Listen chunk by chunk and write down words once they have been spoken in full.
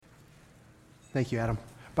Thank you, Adam.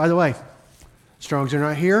 By the way, Strongs are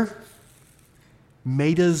not here.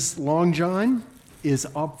 Maida's Long John is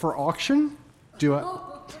up for auction. Do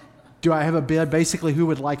I have a bid? Basically, who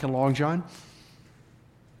would like a Long John?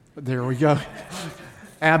 There we go.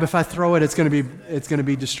 Ab, if I throw it, it's going to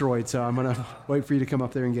be destroyed. So I'm going to wait for you to come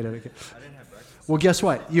up there and get it. Okay. I didn't have breakfast. Well, guess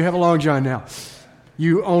what? You have a Long John now.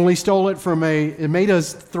 You only stole it from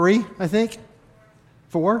Maida's 3, I think,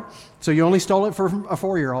 4. So you only stole it from a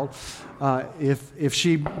 4-year-old. If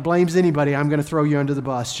she blames anybody, I'm going to throw you under the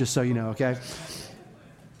bus, just so you know. Okay.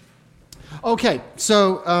 Okay.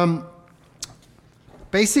 So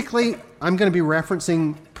basically, I'm going to be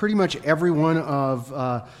referencing pretty much every one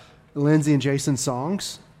of Lindsay and Jason's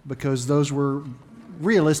songs, because those were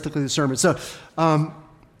realistically the sermon. So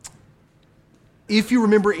if you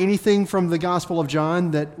remember anything from the Gospel of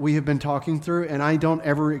John that we have been talking through, and I don't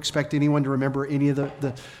ever expect anyone to remember any of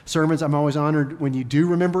the sermons. I'm always honored when you do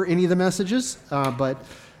remember any of the messages, but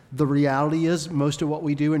the reality is most of what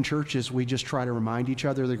we do in church is we just try to remind each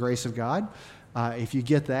other of the grace of God. If you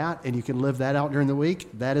get that and you can live that out during the week,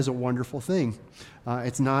 that is a wonderful thing.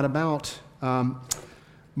 It's not about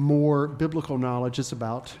more biblical knowledge. It's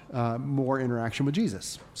about more interaction with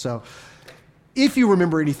Jesus. So if you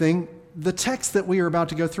remember anything, the text that we are about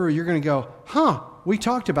to go through, you're going to go, we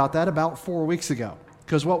talked about that about 4 weeks ago.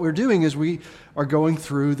 Because what we're doing is we are going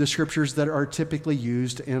through the scriptures that are typically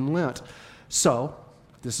used in Lent. So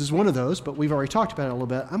this is one of those, but we've already talked about it a little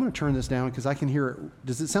bit. I'm going to turn this down because I can hear it.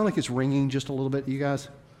 Does it sound like it's ringing just a little bit, you guys?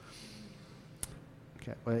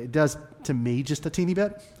 Okay, well, it does to me just a teeny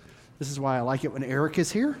bit. This is why I like it when Eric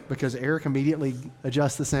is here, because Eric immediately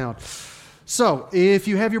adjusts the sound. So if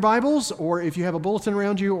you have your Bibles, or if you have a bulletin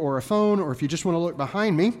around you, or a phone, or if you just want to look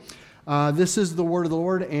behind me, this is the word of the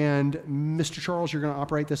Lord, and Mr. Charles, you're going to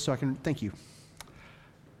operate this so I can thank you.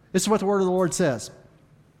 This is what the word of the Lord says.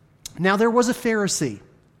 Now there was a Pharisee,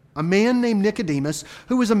 a man named Nicodemus,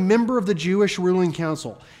 who was a member of the Jewish ruling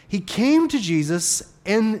council. He came to Jesus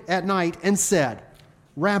at night and said,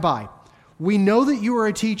 "Rabbi, we know that you are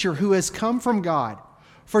a teacher who has come from God.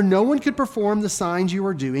 For no one could perform the signs you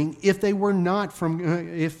are doing if they were not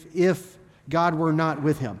if God were not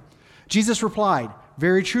with him." Jesus replied,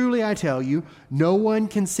 "Very truly I tell you, no one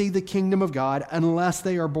can see the kingdom of God unless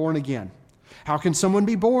they are born again." "How can someone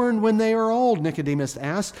be born when they are old?" Nicodemus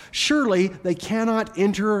asked. "Surely they cannot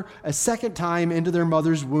enter a second time into their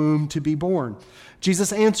mother's womb to be born."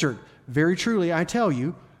 Jesus answered, "Very truly I tell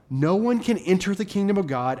you, no one can enter the kingdom of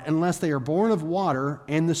God unless they are born of water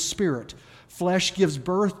and the Spirit. Flesh gives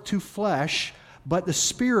birth to flesh, but the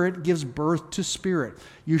Spirit gives birth to spirit.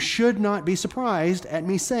 You should not be surprised at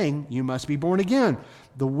me saying, 'You must be born again.'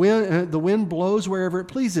 The wind blows wherever it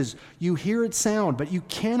pleases. You hear its sound, but you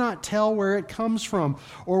cannot tell where it comes from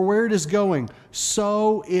or where it is going.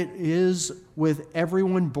 So it is with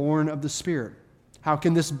everyone born of the Spirit." "How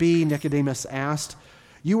can this be?" Nicodemus asked.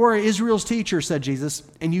 "You are Israel's teacher," said Jesus,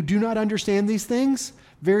 "and you do not understand these things?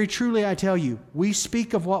 Very truly I tell you, we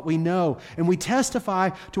speak of what we know, and we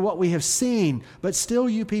testify to what we have seen, but still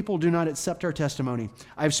you people do not accept our testimony.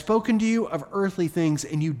 I have spoken to you of earthly things,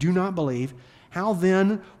 and you do not believe. How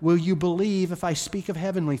then will you believe if I speak of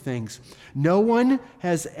heavenly things? No one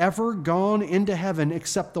has ever gone into heaven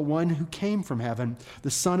except the one who came from heaven,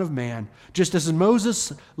 the Son of Man. Just as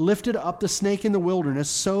Moses lifted up the snake in the wilderness,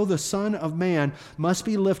 so the Son of Man must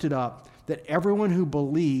be lifted up, that everyone who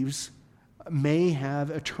believes may have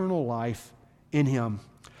eternal life in him.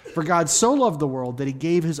 For God so loved the world that he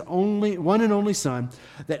gave his one and only Son,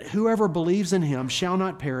 that whoever believes in him shall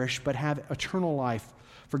not perish, but have eternal life.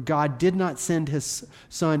 For God did not send his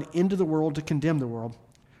Son into the world to condemn the world,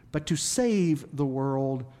 but to save the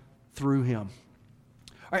world through him."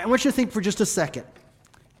 All right, I want you to think for just a second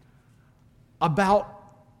about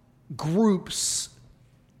groups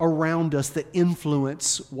around us that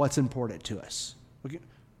influence what's important to us. Okay?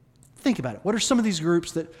 Think about it. What are some of these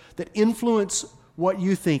groups that influence what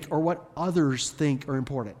you think or what others think are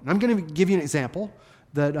important? And I'm going to give you an example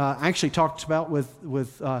that I actually talked about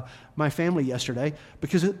with my family yesterday,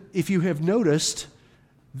 because if you have noticed,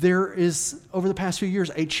 there is, over the past few years,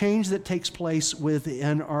 a change that takes place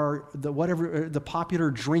within whatever the popular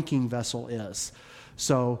drinking vessel is.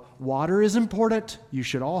 So water is important. You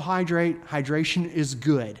should all hydrate. Hydration is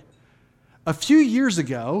good. A few years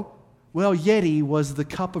ago, Yeti was the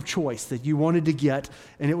cup of choice that you wanted to get,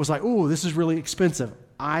 and it was like, oh, this is really expensive.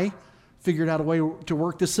 I figured out a way to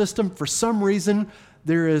work the system. For some reason,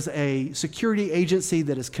 there is a security agency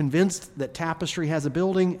that is convinced that Tapestry has a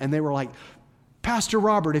building, and they were like, "Pastor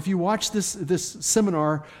Robert, if you watch this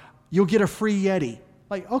seminar, you'll get a free Yeti."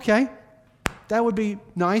 Like, okay, that would be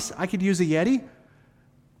nice. I could use a Yeti.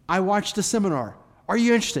 I watched a seminar. Are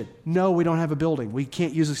you interested? No, we don't have a building. We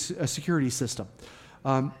can't use a security system.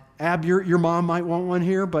 Ab, your mom might want one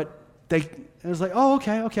here, but it was like, oh,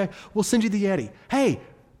 okay. We'll send you the Yeti. Hey,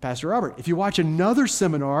 Pastor Robert, if you watch another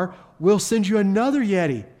seminar, we'll send you another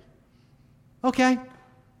Yeti. Okay.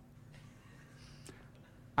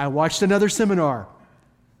 I watched another seminar.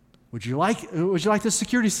 Would you like the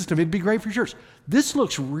security system? It'd be great for your church. This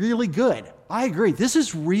looks really good. I agree. This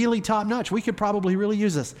is really top notch. We could probably really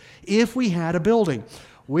use this if we had a building.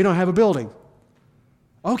 We don't have a building.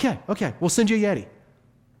 Okay. We'll send you a Yeti.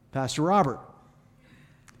 Pastor Robert,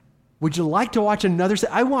 would you like to watch another?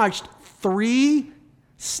 I watched 3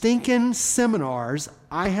 stinking seminars.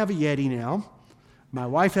 I have a Yeti now. My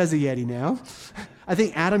wife has a Yeti now. I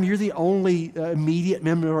think, Adam, you're the only immediate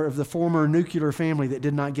member of the former nuclear family that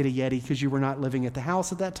did not get a Yeti because you were not living at the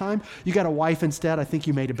house at that time. You got a wife instead. I think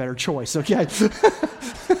you made a better choice, okay?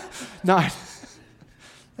 That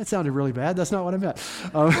sounded really bad. That's not what I meant.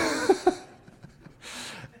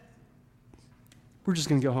 We're just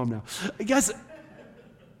going to go home now. Guys,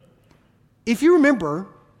 if you remember,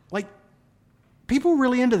 people were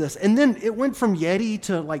really into this. And then it went from Yeti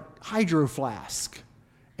to Hydro Flask.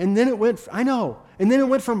 And then it went, and then it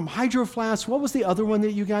went from Hydro Flask. What was the other one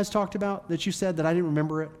that you guys talked about that you said that I didn't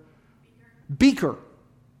remember it? Beaker.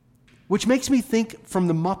 Which makes me think from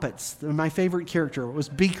the Muppets. My favorite character was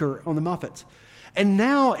Beaker on the Muppets. And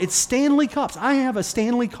now it's Stanley Cups. I have a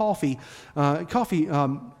Stanley coffee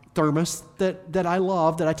thermos that I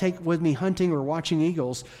love, that I take with me hunting or watching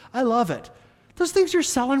eagles. I love it. Those things are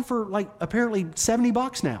selling for apparently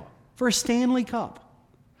 $70 now for a Stanley Cup.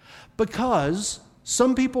 Because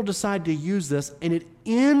some people decide to use this and it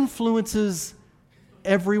influences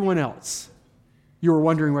everyone else. You were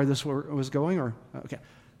wondering where this was going? Okay.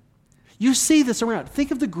 You see this around.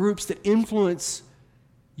 Think of the groups that influence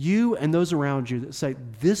you and those around you that say,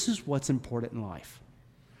 this is what's important in life.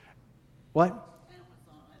 What?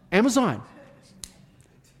 Amazon.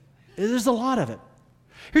 There's a lot of it.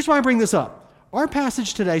 Here's why I bring this up. Our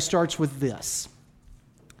passage today starts with this.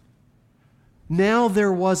 Now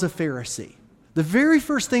there was a Pharisee. The very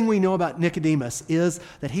first thing we know about Nicodemus is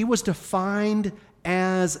that he was defined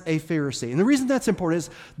as a Pharisee. And the reason that's important is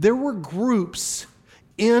there were groups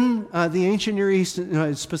in the ancient Near East,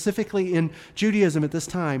 specifically in Judaism at this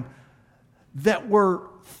time, that were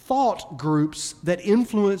thought groups that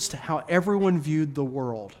influenced how everyone viewed the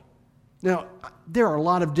world. Now, there are a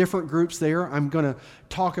lot of different groups there. I'm going to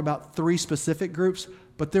talk about 3 specific groups,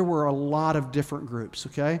 but there were a lot of different groups,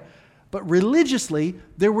 okay? But religiously,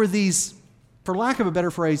 there were these, for lack of a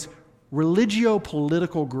better phrase,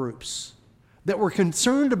 religio-political groups that were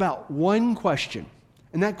concerned about one question.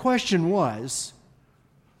 And that question was,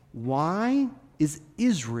 why is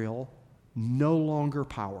Israel no longer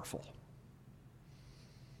powerful?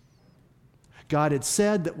 God had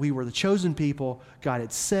said that we were the chosen people. God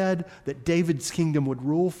had said that David's kingdom would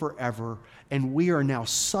rule forever, and we are now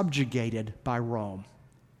subjugated by Rome.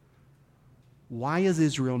 Why is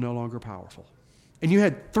Israel no longer powerful? And you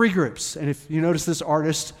had 3 groups, and if you notice, this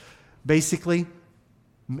artist basically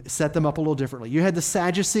set them up a little differently. You had the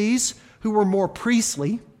Sadducees, who were more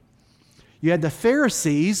priestly. You had the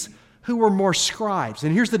Pharisees, who were more scribes.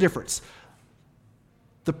 And here's the difference.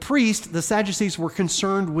 The Sadducees were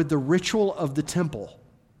concerned with the ritual of the temple.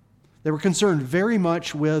 They were concerned very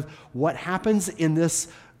much with what happens in this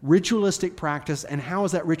ritualistic practice and how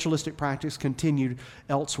is that ritualistic practice continued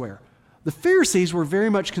elsewhere. The Pharisees were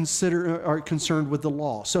very much concerned with the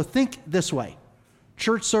law. So think this way: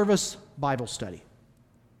 church service, Bible study.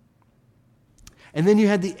 And then you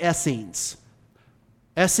had the Essenes.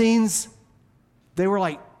 Essenes, they were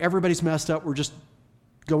like, everybody's messed up, we're just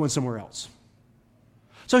going somewhere else.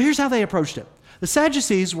 So here's how they approached it. The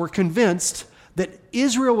Sadducees were convinced that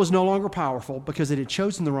Israel was no longer powerful because it had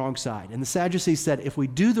chosen the wrong side. And the Sadducees said, if we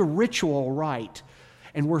do the ritual right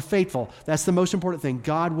and we're faithful, that's the most important thing.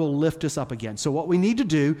 God will lift us up again. So what we need to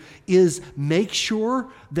do is make sure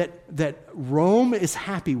that Rome is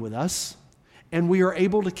happy with us and we are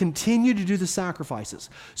able to continue to do the sacrifices.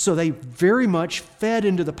 So they very much fed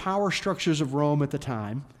into the power structures of Rome at the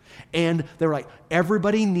time. And they were like,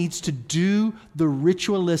 everybody needs to do the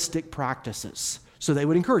ritualistic practices. So they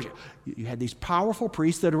would encourage it. You had these powerful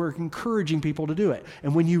priests that were encouraging people to do it.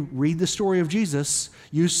 And when you read the story of Jesus,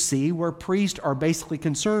 you see where priests are basically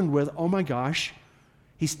concerned with, oh my gosh,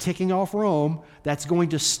 he's ticking off Rome. That's going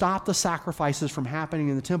to stop the sacrifices from happening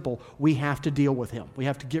in the temple. We have to deal with him. We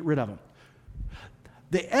have to get rid of him.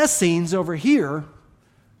 The Essenes over here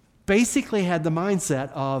basically had the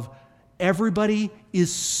mindset of, everybody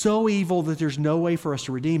is so evil that there's no way for us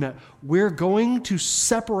to redeem it. We're going to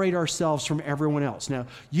separate ourselves from everyone else. Now,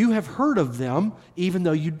 you have heard of them, even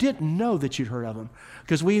though you didn't know that you'd heard of them.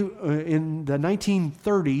 Because in the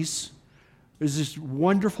 1930s, there's this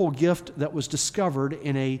wonderful gift that was discovered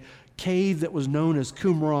in a cave that was known as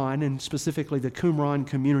Qumran, and specifically the Qumran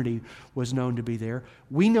community was known to be there.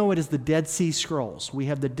 We know it as the Dead Sea Scrolls. We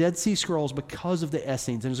have the Dead Sea Scrolls because of the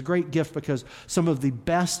Essenes, and it's a great gift because some of the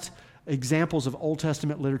best examples of Old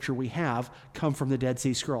Testament literature we have come from the Dead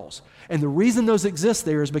Sea Scrolls. And the reason those exist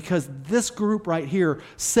there is because this group right here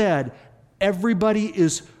said, everybody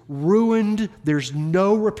is ruined, there's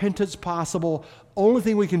no repentance possible, only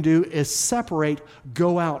thing we can do is separate,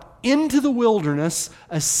 go out into the wilderness,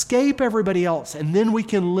 escape everybody else, and then we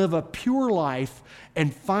can live a pure life,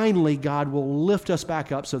 and finally God will lift us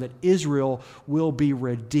back up so that Israel will be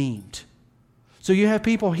redeemed. So you have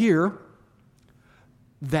people here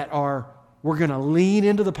that we're going to lean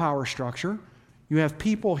into the power structure. You have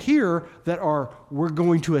people here that we're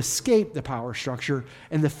going to escape the power structure,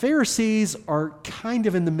 and the Pharisees are kind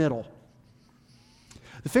of in the middle.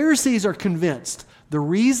 The Pharisees are convinced the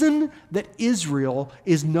reason that Israel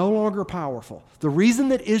is no longer powerful, the reason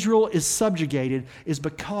that Israel is subjugated is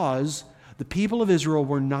because the people of Israel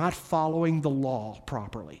were not following the law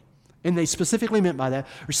properly. And they specifically meant by that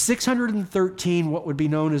are 613 what would be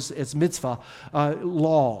known as mitzvah,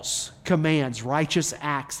 laws, commands, righteous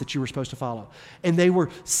acts that you were supposed to follow. And they were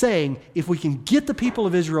saying, if we can get the people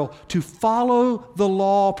of Israel to follow the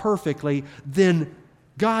law perfectly, then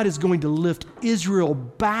God is going to lift Israel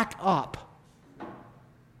back up,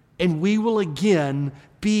 and we will again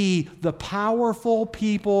be the powerful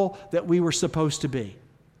people that we were supposed to be.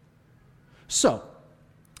 So,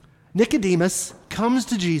 Nicodemus comes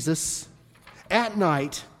to Jesus at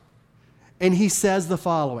night, and he says the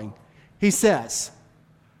following. He says,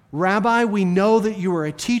 Rabbi, we know that you are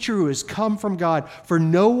a teacher who has come from God, for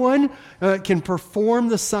no one can perform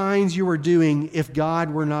the signs you are doing if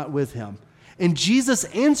God were not with him. And Jesus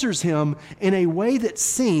answers him in a way that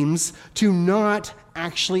seems to not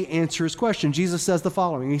actually answer his question. Jesus says the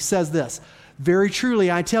following. He says this, very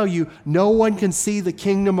truly, I tell you, no one can see the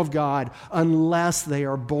kingdom of God unless they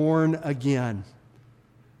are born again.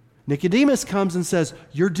 Nicodemus comes and says,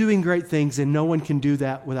 you're doing great things, and no one can do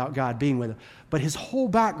that without God being with him. But his whole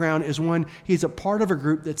background is one, he's a part of a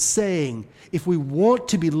group that's saying, if we want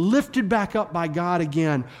to be lifted back up by God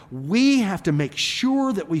again, we have to make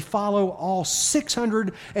sure that we follow all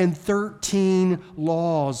 613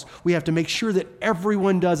 laws. We have to make sure that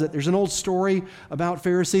everyone does it. There's an old story about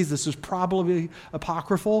Pharisees. This is probably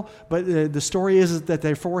apocryphal, but the story is that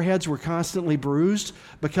their foreheads were constantly bruised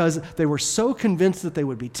because they were so convinced that they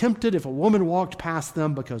would be tempted if a woman walked past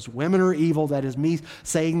them, because women are evil. That is me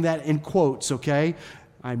saying that in quotes, okay?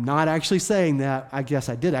 I'm not actually saying that. I guess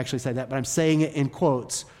I did actually say that, but I'm saying it in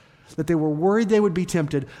quotes. That they were worried they would be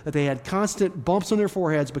tempted, that they had constant bumps on their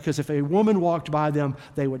foreheads because if a woman walked by them,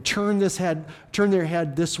 they would turn their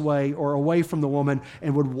head this way or away from the woman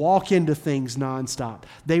and would walk into things nonstop.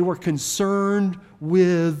 They were concerned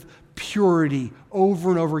with purity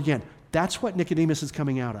over and over again. That's what Nicodemus is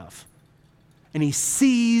coming out of. And he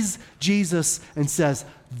sees Jesus and says,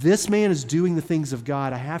 this man is doing the things of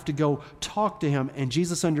God. I have to go talk to him. And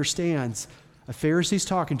Jesus understands, a Pharisee's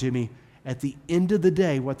talking to me. At the end of the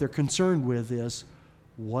day, what they're concerned with is,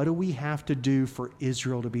 what do we have to do for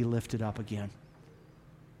Israel to be lifted up again?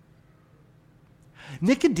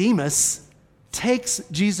 Nicodemus takes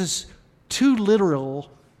Jesus too literal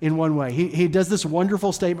in one way. He does this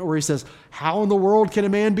wonderful statement where he says, how in the world can a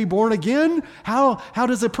man be born again? How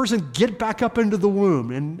does a person get back up into the womb?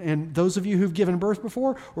 And those of you who've given birth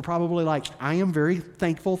before were probably like, I am very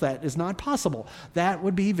thankful that is not possible. That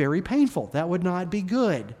would be very painful. That would not be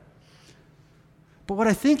good. But what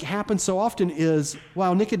I think happens so often is,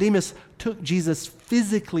 while Nicodemus took Jesus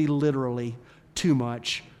physically literally too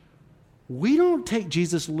much, we don't take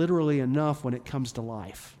Jesus literally enough when it comes to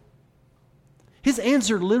life. His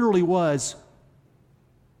answer literally was,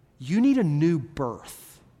 you need a new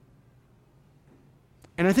birth.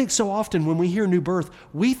 And I think so often when we hear new birth,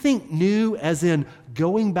 we think new as in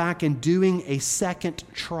going back and doing a second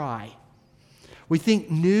try. We think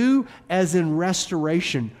new as in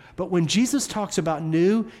restoration. But when Jesus talks about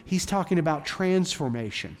new, he's talking about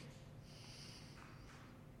transformation.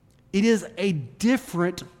 It is a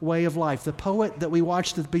different way of life. The poet that we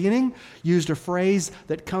watched at the beginning used a phrase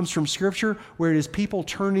that comes from Scripture where it is people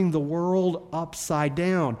turning the world upside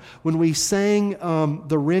down. When we sang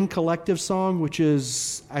the Wren Collective song, which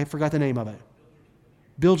is, I forgot the name of it,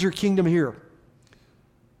 Build Your Kingdom Here.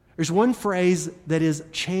 There's one phrase that is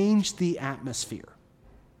change the atmosphere.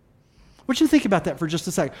 want you to think about that for just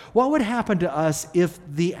a second. What would happen to us if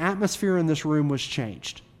the atmosphere in this room was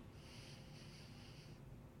changed?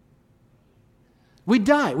 We'd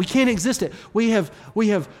die. We can't exist it. We have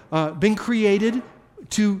been created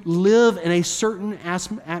to live in a certain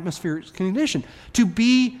atmospheric condition. To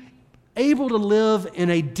be able to live in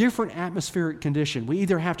a different atmospheric condition, we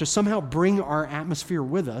either have to somehow bring our atmosphere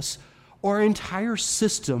with us, or our entire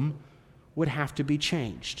system would have to be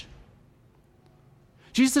changed.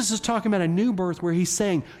 Jesus is talking about a new birth where he's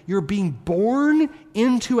saying you're being born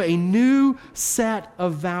into a new set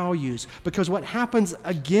of values. Because what happens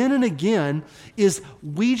again and again is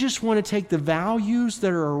we just want to take the values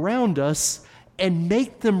that are around us and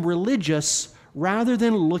make them religious rather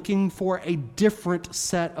than looking for a different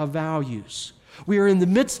set of values. We are in the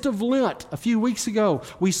midst of Lent. A few weeks ago,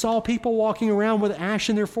 we saw people walking around with ash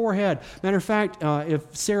in their forehead. Matter of fact,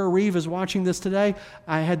 if Sarah Reeve is watching this today,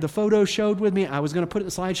 I had the photo showed with me. I was going to put it in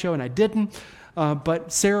the slideshow, and I didn't.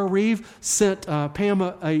 But Sarah Reeve sent Pam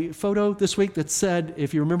a photo this week that said,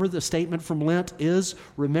 if you remember, the statement from Lent is,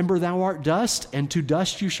 "Remember thou art dust, and to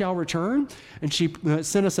dust you shall return." And she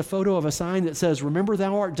sent us a photo of a sign that says, "Remember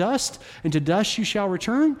thou art dust, and to dust you shall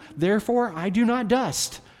return. Therefore I do not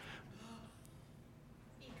dust."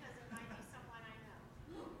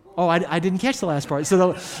 Oh, I didn't catch the last part.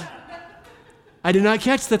 I did not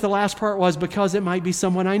catch that the last part was because it might be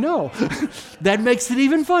someone I know. That makes it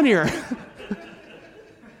even funnier.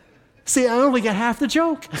 See, I only got half the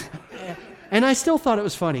joke. And I still thought it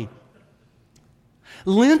was funny.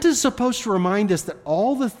 Lent is supposed to remind us that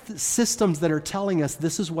all the systems that are telling us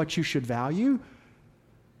this is what you should value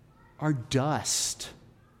are dust.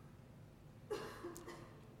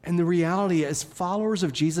 And the reality is, followers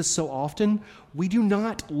of Jesus so often, we do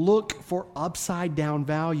not look for upside down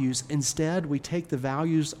values. Instead, we take the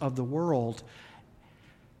values of the world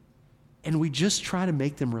and we just try to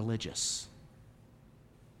make them religious.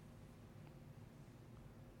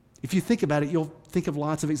 If you think about it, you'll think of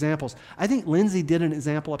lots of examples. I think Lindsay did an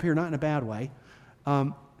example up here, not in a bad way.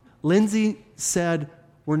 Lindsay said,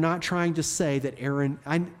 we're not trying to say that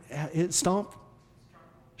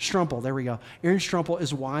Strumpel, there we go. Aaron Strumpel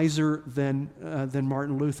is wiser than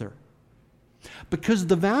Martin Luther. Because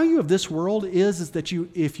the value of this world is that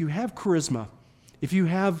if you have charisma, if you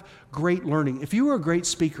have great learning, if you are a great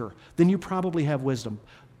speaker, then you probably have wisdom.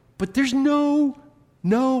 But there's no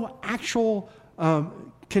actual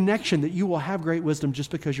connection that you will have great wisdom just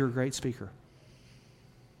because you're a great speaker.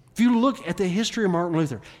 If you look at the history of Martin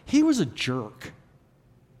Luther, he was a jerk.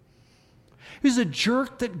 He was a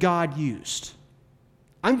jerk that God used.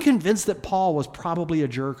 I'm convinced that Paul was probably a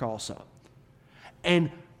jerk also.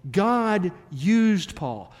 And God used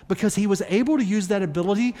Paul because he was able to use that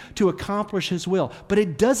ability to accomplish his will. But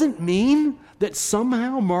it doesn't mean that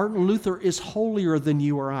somehow Martin Luther is holier than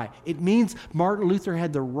you or I. It means Martin Luther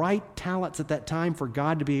had the right talents at that time for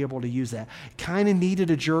God to be able to use that. Kind of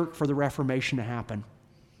needed a jerk for the Reformation to happen.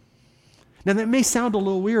 Now, that may sound a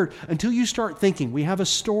little weird until you start thinking. We have a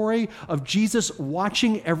story of Jesus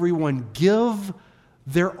watching everyone give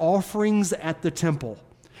their offerings at the temple.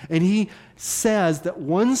 And he says that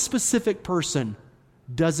one specific person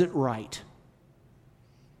does it right.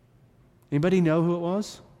 Anybody know who it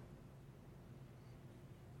was?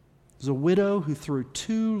 It was a widow who threw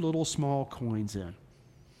 2 little small coins in.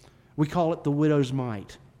 We call it the widow's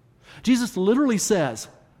mite. Jesus literally says,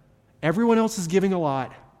 everyone else is giving a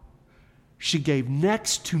lot. She gave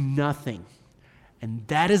next to nothing. And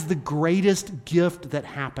that is the greatest gift that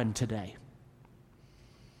happened today.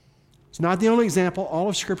 It's not the only example. All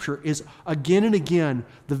of Scripture is again and again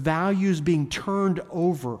the values being turned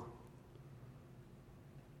over.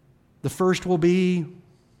 The first will be,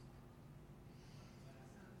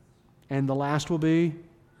 and the last will be.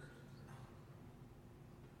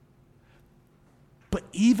 But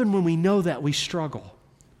even when we know that, we struggle.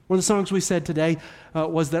 One of the songs we said today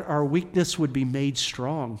was that our weakness would be made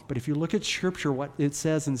strong. But if you look at Scripture, what it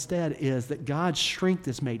says instead is that God's strength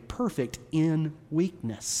is made perfect in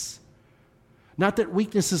weakness. Not that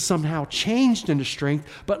weakness is somehow changed into strength,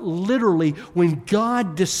 but literally when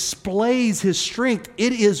God displays his strength,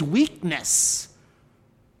 it is weakness.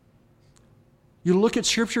 You look at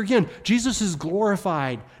Scripture again, Jesus is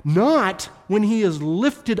glorified not when he is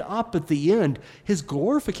lifted up at the end. His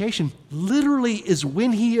glorification literally is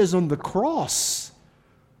when he is on the cross.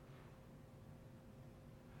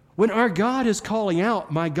 When our God is calling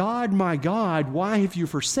out, my God, why have you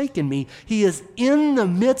forsaken me?" He is in the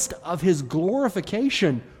midst of his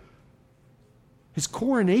glorification, his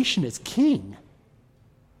coronation as king.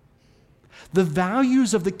 The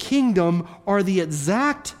values of the kingdom are the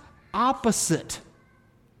exact opposite.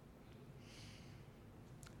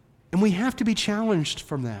 And And we have to be challenged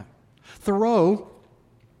from that. Thoreau,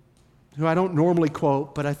 who I don't normally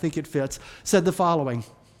quote, but I think it fits, said the following.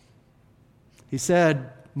 He said,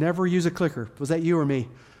 never use a clicker. Was that you or me?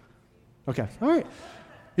 Okay, all right.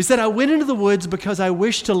 He said, I went into the woods because I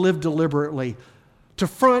wished to live deliberately, to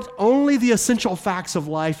front only the essential facts of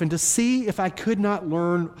life and to see if I could not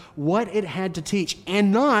learn what it had to teach,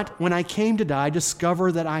 and not, when I came to die,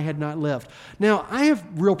 discover that I had not lived. Now, I have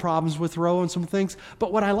real problems with Thoreau on some things,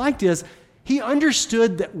 but what I liked is he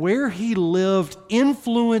understood that where he lived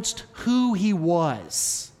influenced who he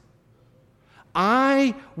was.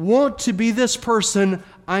 I want to be this person.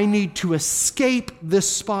 I need to escape this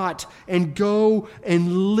spot and go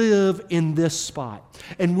and live in this spot.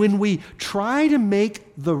 And when we try to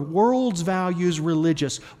make the world's values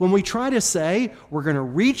religious, when we try to say we're going to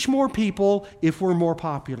reach more people if we're more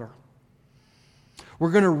popular,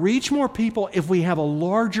 we're going to reach more people if we have a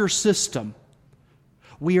larger system,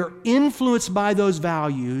 we are influenced by those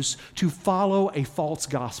values to follow a false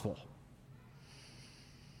gospel.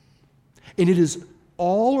 And it is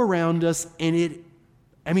all around us, and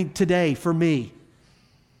today, for me,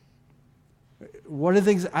 one of the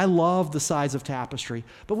things, I love the size of Tapestry,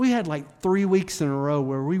 but we had like 3 weeks in a row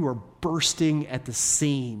where we were bursting at the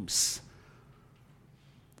seams.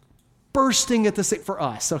 Bursting at the seams, for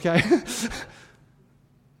us, okay?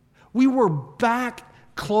 We were back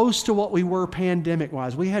close to what we were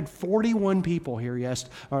pandemic-wise. We had 41 people here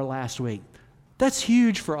last week. That's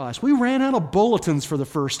huge for us. We ran out of bulletins for the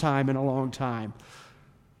first time in a long time.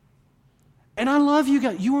 And I love you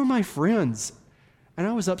guys. You are my friends. And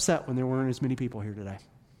I was upset when there weren't as many people here today.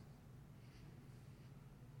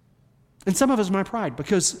 And some of it is my pride,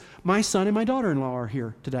 because my son and my daughter-in-law are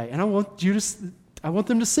here today. And I want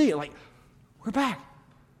them to see it. Like, we're back.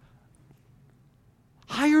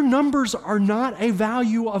 Higher numbers are not a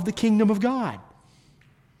value of the kingdom of God.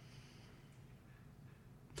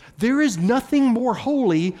 There is nothing more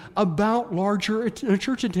holy about larger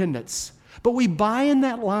church attendance. But we buy into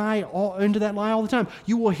that lie all the time.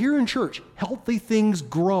 You will hear in church, healthy things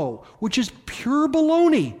grow, which is pure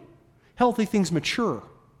baloney. Healthy things mature.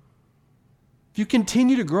 If you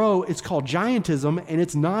continue to grow, it's called giantism, and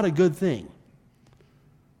it's not a good thing.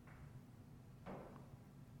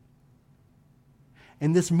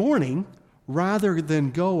 And this morning, rather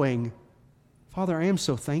than going, Father, I am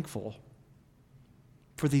so thankful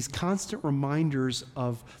for these constant reminders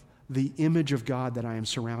of the image of God that I am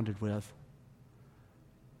surrounded with,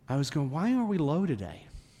 I was going, why are we low today?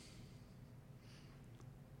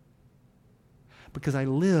 Because I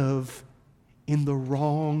live in the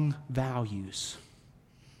wrong values.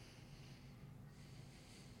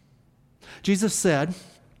 Jesus said,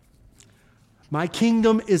 my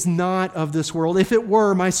kingdom is not of this world. If it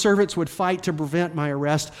were, my servants would fight to prevent my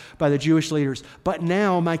arrest by the Jewish leaders. But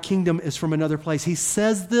now my kingdom is from another place. He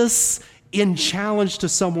says this in challenge to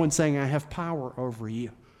someone saying, I have power over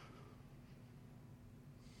you.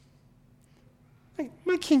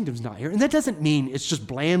 My kingdom's not here. And that doesn't mean it's just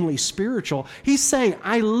blandly spiritual. He's saying,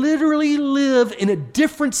 I literally live in a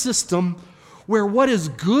different system where what is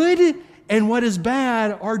good and what is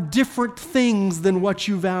bad are different things than what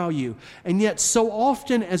you value. And yet, so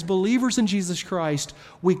often as believers in Jesus Christ,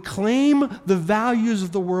 we claim the values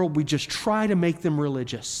of the world, we just try to make them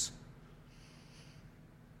religious.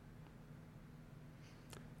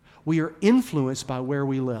 We are influenced by where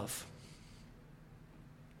we live.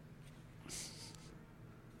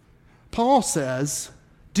 Paul says,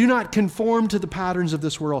 do not conform to the patterns of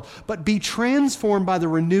this world, but be transformed by the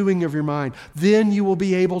renewing of your mind. Then you will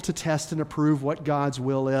be able to test and approve what God's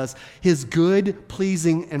will is, His good,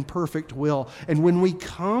 pleasing, and perfect will. And when we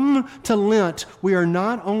come to Lent, we are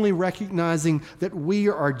not only recognizing that we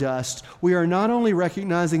are dust, we are not only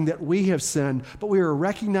recognizing that we have sinned, but we are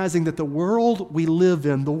recognizing that the world we live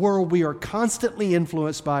in, the world we are constantly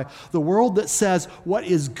influenced by, the world that says what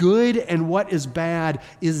is good and what is bad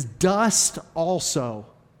is dust also.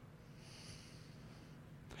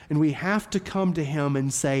 And we have to come to Him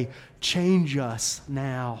and say, change us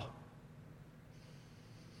now.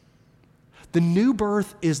 The new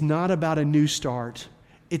birth is not about a new start.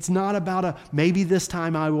 It's not about maybe this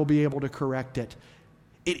time I will be able to correct it.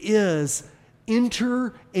 It is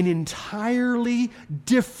enter an entirely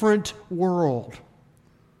different world.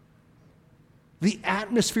 The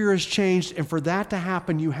atmosphere has changed, and for that to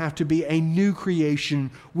happen, you have to be a new creation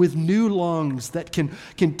with new lungs that can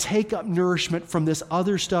take up nourishment from this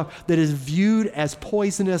other stuff that is viewed as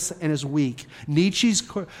poisonous and as weak. Nietzsche's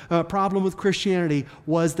problem with Christianity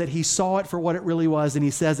was that he saw it for what it really was, and he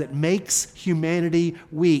says it makes humanity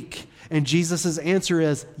weak. And Jesus' answer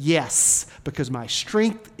is, yes, because my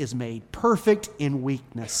strength is made perfect in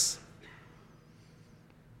weakness.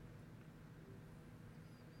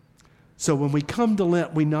 So when we come to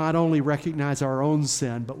Lent, we not only recognize our own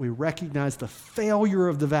sin, but we recognize the failure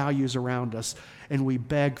of the values around us, and we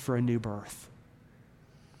beg for a new birth.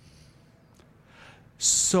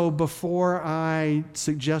 So before I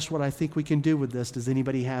suggest what I think we can do with this, does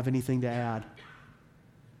anybody have anything to add?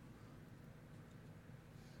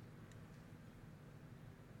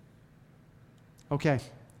 Okay.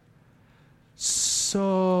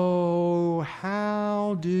 So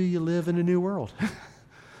how do you live in a new world?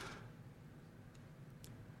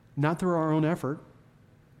 Not through our own effort.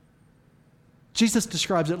 Jesus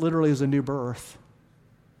describes it literally as a new birth.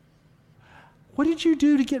 What did you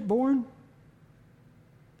do to get born?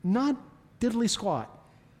 Not diddly squat.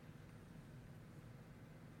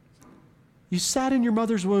 You sat in your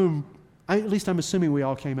mother's womb. At least I'm assuming we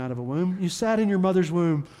all came out of a womb. You sat in your mother's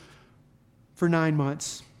womb for 9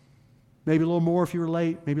 months. Maybe a little more if you were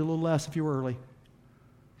late, maybe a little less if you were early.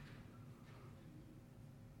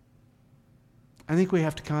 I think we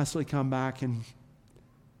have to constantly come back and,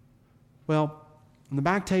 well, on the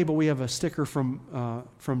back table we have a sticker from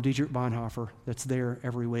Dietrich Bonhoeffer that's there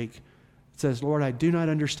every week. It says, Lord, I do not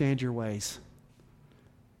understand your ways,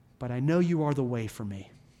 but I know you are the way for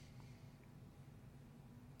me.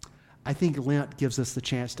 I think Lent gives us the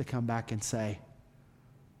chance to come back and say,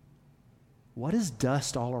 what is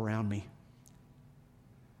dust all around me?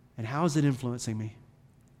 And how is it influencing me?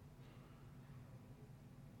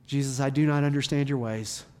 Jesus, I do not understand your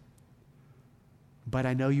ways, but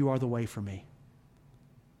I know you are the way for me.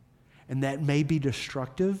 And that may be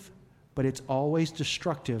destructive, but it's always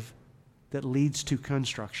destructive that leads to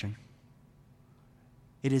construction.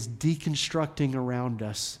 It is deconstructing around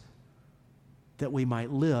us that we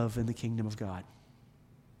might live in the kingdom of God.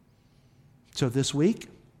 So this week,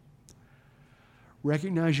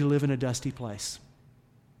 recognize you live in a dusty place.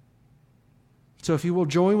 So if you will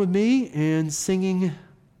join with me in singing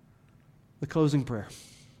the closing prayer.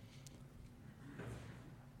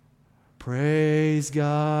 Praise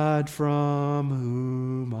God from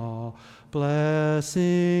whom all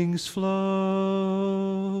blessings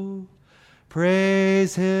flow.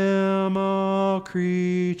 Praise Him, all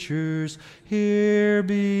creatures here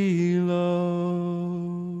below.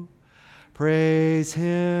 Praise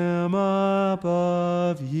Him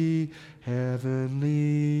above, ye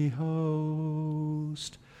heavenly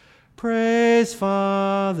host. Praise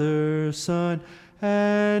Father, Son,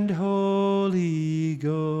 and Holy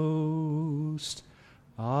Ghost.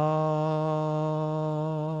 Amen.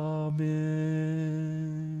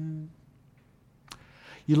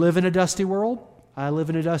 You live in a dusty world. I live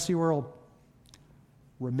in a dusty world.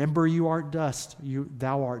 Remember, you aren't dust.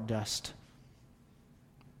 Thou art dust.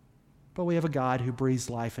 But we have a God who breathes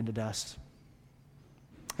life into dust.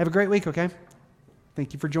 Have a great week, okay?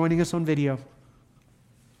 Thank you for joining us on video.